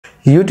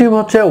YouTube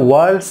হচ্ছে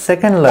world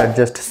second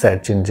largest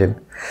search engine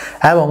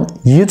এবং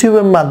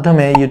ইউটিউবের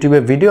মাধ্যমে ইউটিউবে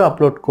ভিডিও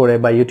আপলোড করে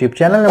বা ইউটিউব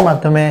চ্যানেলের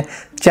মাধ্যমে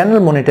চ্যানেল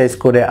মনিটাইজ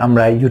করে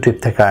আমরা ইউটিউব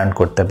থেকে আর্ন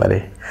করতে পারি।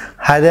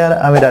 হাই দেয়ার,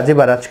 আমি রাজীব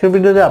আর আজকের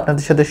ভিডিওতে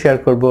আপনাদের সাথে শেয়ার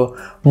করব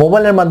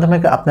মোবাইলের মাধ্যমে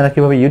আপনারা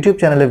কিভাবে ইউটিউব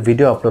চ্যানেলে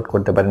ভিডিও আপলোড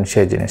করতে পারেন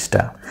সেই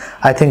জিনিসটা।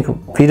 আই থিঙ্ক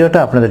ভিডিওটা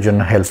আপনাদের জন্য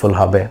হেল্পফুল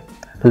হবে।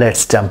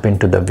 Let's jump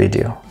into the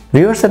video.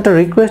 Viewers, একটা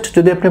রিকোয়েস্ট,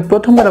 যদি আপনি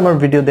প্রথমবার আমার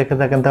ভিডিও দেখে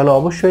থাকেন তাহলে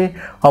অবশ্যই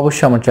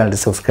আমার চ্যানেলটি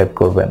সাবস্ক্রাইব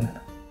করবেন।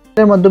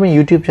 এর মাধ্যমে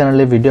ইউটিউব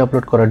চ্যানেলে ভিডিও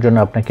আপলোড করার জন্য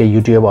আপনাকে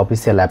ইউটিউব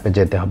অফিসিয়াল অ্যাপে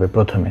যেতে হবে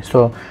প্রথমে। সো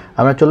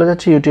আমরা চলে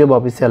যাচ্ছি ইউটিউব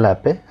অফিসিয়াল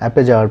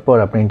অ্যাপে যাওয়ার পর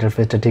আপনি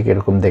ইন্টারফেসটা ঠিক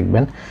এরকম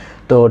দেখবেন।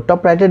 তো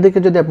টপ রাইটের দিকে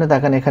যদি আপনি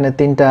তাকান, এখানে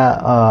তিনটা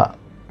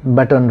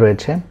বাটন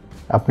রয়েছে।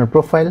 আপনার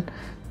প্রোফাইল,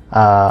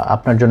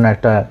 আপনার জন্য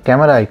একটা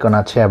ক্যামেরা আইকন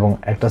আছে এবং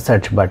একটা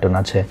সার্চ বাটন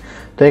আছে।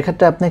 তো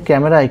এক্ষেত্রে আপনি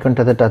ক্যামেরা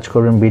আইকনটাতে টাচ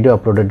করবেন ভিডিও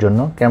আপলোডের জন্য।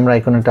 ক্যামেরা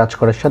আইকনে টাচ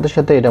করার সাথে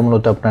সাথে এটা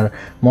মূলত আপনার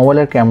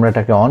মোবাইলের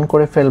ক্যামেরাটাকে অন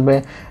করে ফেলবে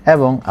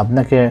এবং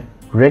আপনাকে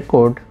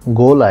রেকর্ড,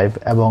 গো লাইভ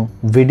এবং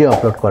ভিডিও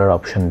আপলোড করার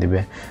অপশন দিবে।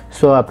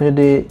 সো আপনি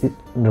যদি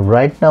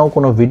রাইট নাও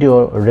কোনো ভিডিও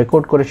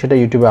রেকর্ড করে সেটা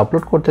ইউটিউবে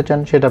আপলোড করতে চান,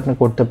 সেটা আপনি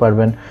করতে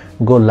পারবেন।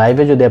 গো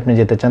লাইভে যদি আপনি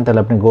যেতে চান তাহলে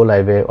আপনি গো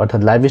লাইভে,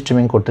 অর্থাৎ লাইভ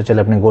স্ট্রিমিং করতে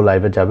চাইলে আপনি গো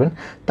লাইভে যাবেন।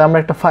 তো আমরা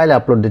একটা ফাইল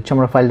আপলোড দিচ্ছি,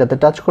 আমরা ফাইলটাতে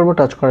টাচ করব,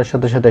 টাচ করার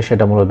সাথে সাথে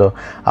সেটা মূলত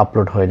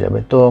আপলোড হয়ে যাবে।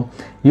 তো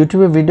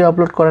ইউটিউবে ভিডিও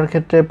আপলোড করার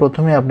ক্ষেত্রে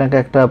প্রথমে আপনাকে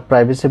একটা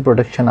প্রাইভেসি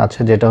প্রোটেকশন আছে,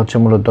 যেটা হচ্ছে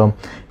মূলত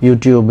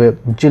ইউটিউবে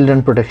চিলড্রেন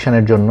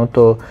প্রোটেকশনের জন্য।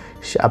 তো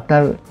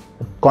আপনার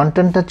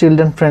কন্টেন্টটা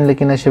চিলড্রেন ফ্রেন্ডলি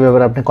কিনা সে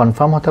ব্যাপারে আপনি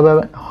কনফার্ম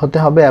হতে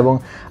হবে এবং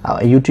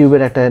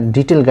ইউটিউবের একটা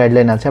ডিটেল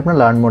গাইডলাইন আছে, আপনার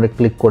লার্ন মোডে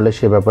ক্লিক করলে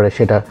সে ব্যাপারে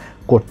সেটা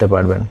করতে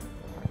পারবেন।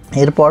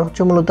 এরপর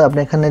হচ্ছে মূলত আপনি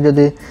এখানে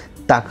যদি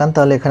তাকান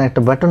তাহলে এখানে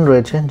একটা বাটন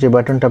রয়েছে, যে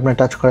বাটনটা আপনি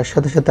টাচ করার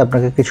সাথে সাথে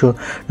আপনাকে কিছু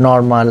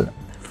নর্মাল,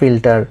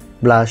 ফিল্টার,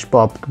 ব্লাশ,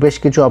 পপ বেশ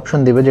কিছু অপশন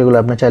দিবে, যেগুলো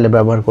আপনি চাইলে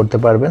ব্যবহার করতে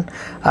পারবেন।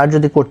 আর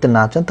যদি করতে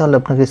না চান তাহলে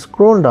আপনাকে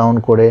স্ক্রোল ডাউন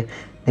করে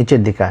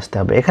নিচের দিকে আসতে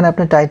হবে। এখানে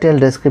আপনি টাইটেল,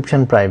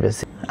 ডেসক্রিপশন,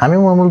 প্রাইভেসি, আমি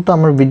মূলত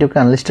আমার ভিডিওকে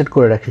আনলিস্টেড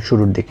করে রাখি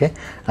শুরুর দিকে।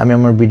 আমি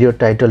আমার ভিডিওর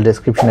টাইটেল,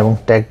 ডেসক্রিপশন এবং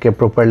ট্যাগকে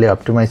প্রপারলি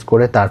অপটিমাইজ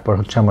করে তারপর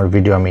হচ্ছে আমার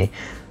ভিডিও আমি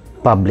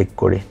পাবলিক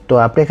করি। তো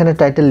আপনি এখানে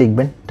টাইটেল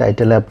লিখবেন,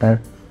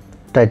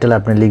 টাইটেলে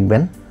আপনি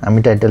লিখবেন, আমি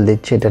টাইটেল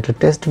দিচ্ছি, এটা একটা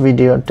টেস্ট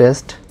ভিডিও,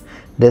 টেস্ট।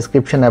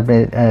 ডেসক্রিপশানে আপনি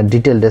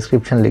ডিটেল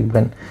ডেসক্রিপশান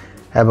লিখবেন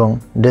এবং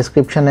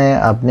ডেসক্রিপশানে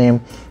আপনি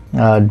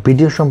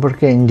ভিডিও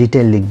সম্পর্কে ইন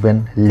ডিটেল লিখবেন।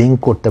 লিঙ্ক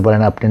করতে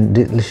পারেন, আপনি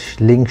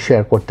লিঙ্ক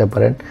শেয়ার করতে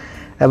পারেন।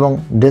 এবং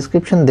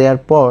ডেসক্রিপশন দেওয়ার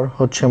পর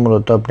হচ্ছে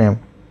মূলত আপনি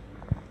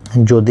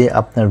যদি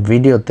আপনার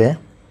ভিডিওতে,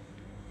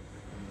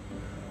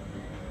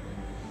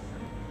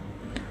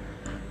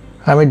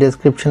 আমি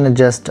ডেসক্রিপশনে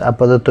জাস্ট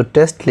আপাতত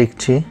টেস্ট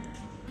লিখছি,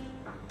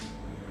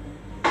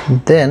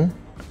 দেন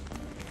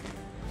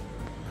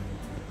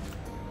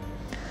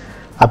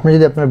আপনি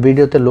যদি আপনার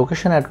ভিডিওতে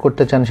লোকেশন অ্যাড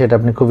করতে চান, সেটা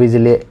আপনি খুব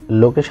ইজিলি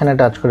লোকেশনে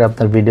টাচ করে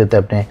আপনার ভিডিওতে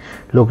আপনি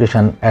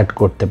লোকেশন অ্যাড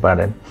করতে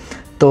পারেন।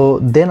 তো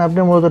দেন আপনি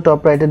মূলত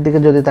টপ রাইটের দিকে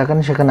যদি তাকান,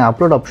 সেখানে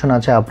আপলোড অপশন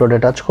আছে, আপলোডে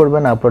টাচ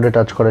করবেন। আপলোডে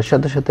টাচ করার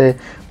সাথে সাথে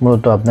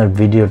মূলত আপনার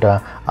ভিডিওটা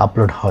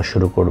আপলোড হওয়া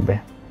শুরু করবে।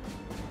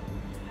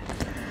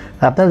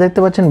 আপনারা দেখতে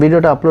পাচ্ছেন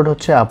ভিডিওটা আপলোড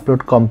হচ্ছে।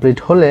 আপলোড কমপ্লিট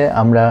হলে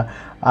আমরা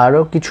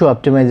আরও কিছু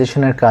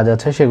অপটিমাইজেশনের কাজ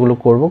আছে, সেগুলো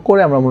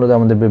করে আমরা মূলত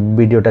আমাদের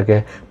ভিডিওটাকে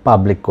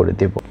পাবলিক করে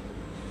দেব।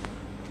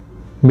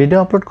 ভিডিও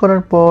আপলোড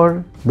করার পর,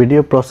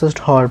 ভিডিও প্রসেসড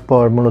হওয়ার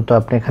পর মূলত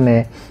আপনি এখানে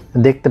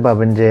দেখতে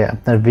পাবেন যে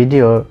আপনার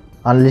ভিডিও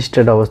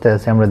আনলিস্টেড অবস্থায়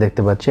আছে, আমরা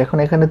দেখতে পাচ্ছি। এখন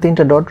এখানে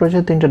তিনটা ডট রয়েছে,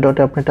 তিনটা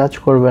ডটে আপনি টাচ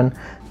করবেন,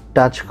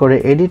 টাচ করে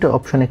এডিট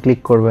অপশনে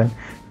ক্লিক করবেন।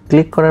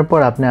 ক্লিক করার পর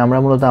আমরা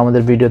মূলত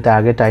আমাদের ভিডিওতে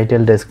আগে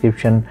টাইটেল,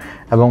 ডেসক্রিপশন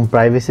এবং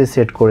প্রাইভেসি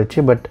সেট করেছি,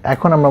 বাট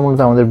এখন আমরা মূলত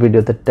আমাদের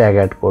ভিডিওতে ট্যাগ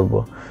অ্যাড করব।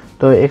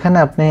 তো এখানে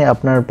আপনি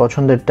আপনার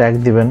পছন্দের ট্যাগ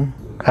দিবেন,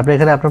 আপনি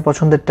এখানে আপনার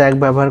পছন্দের ট্যাগ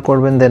ব্যবহার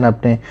করবেন, দেন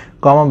আপনি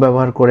কমা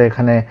ব্যবহার করে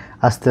এখানে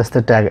আস্তে আস্তে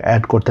ট্যাগ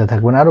অ্যাড করতে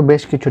থাকবেন। আরও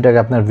বেশ কিছু ট্যাগ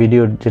আপনার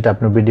ভিডিও, যেটা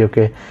আপনার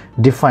ভিডিওকে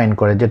ডিফাইন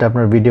করে, যেটা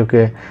আপনার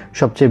ভিডিওকে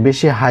সবচেয়ে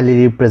বেশি হাইলি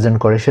রিপ্রেজেন্ট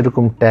করে,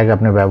 সেরকম ট্যাগ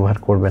আপনি ব্যবহার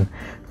করবেন।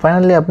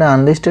 ফাইনালি আপনি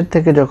আনলিস্টেড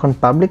থেকে যখন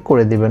পাবলিক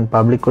করে দিবেন,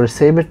 পাবলিক করে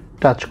সেভে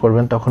টাচ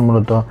করবেন, তখন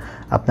মূলত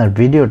আপনার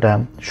ভিডিওটা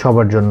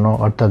সবার জন্য,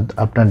 অর্থাৎ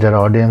আপনার যারা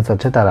অডিয়েন্স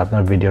আছে তারা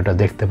আপনার ভিডিওটা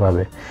দেখতে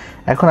পাবে।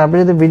 এখন আপনি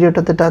যদি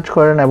ভিডিওটাতে টাচ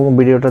করেন এবং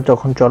ভিডিওটা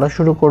যখন চলা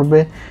শুরু করবে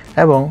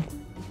এবং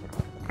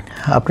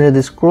আপনি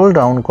যদি স্ক্রোল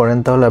ডাউন করেন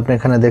তাহলে আপনি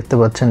এখানে দেখতে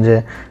পাচ্ছেন যে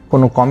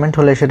কোনো কমেন্ট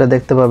হলে সেটা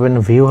দেখতে পাবেন,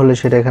 ভিউ হলে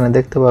সেটা এখানে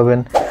দেখতে পাবেন।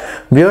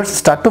 ভিউয়ার্স,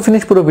 স্টার্ট টু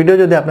ফিনিশ পুরো ভিডিও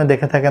যদি আপনি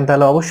দেখে থাকেন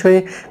তাহলে অবশ্যই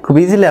খুব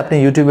ইজিলি আপনি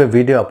ইউটিউবে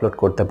ভিডিও আপলোড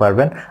করতে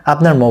পারবেন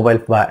আপনার মোবাইল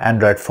বা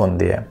অ্যান্ড্রয়েড ফোন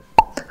দিয়ে।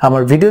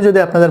 আমার ভিডিও যদি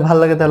আপনাদের ভালো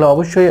লাগে তাহলে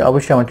অবশ্যই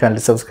আমার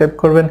চ্যানেলটি সাবস্ক্রাইব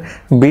করবেন,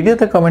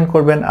 ভিডিওতে কমেন্ট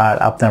করবেন আর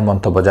আপনার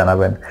মন্তব্য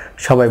জানাবেন।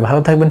 সবাই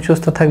ভালো থাকবেন,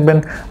 সুস্থ থাকবেন।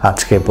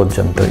 আজকে এ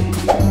পর্যন্তই।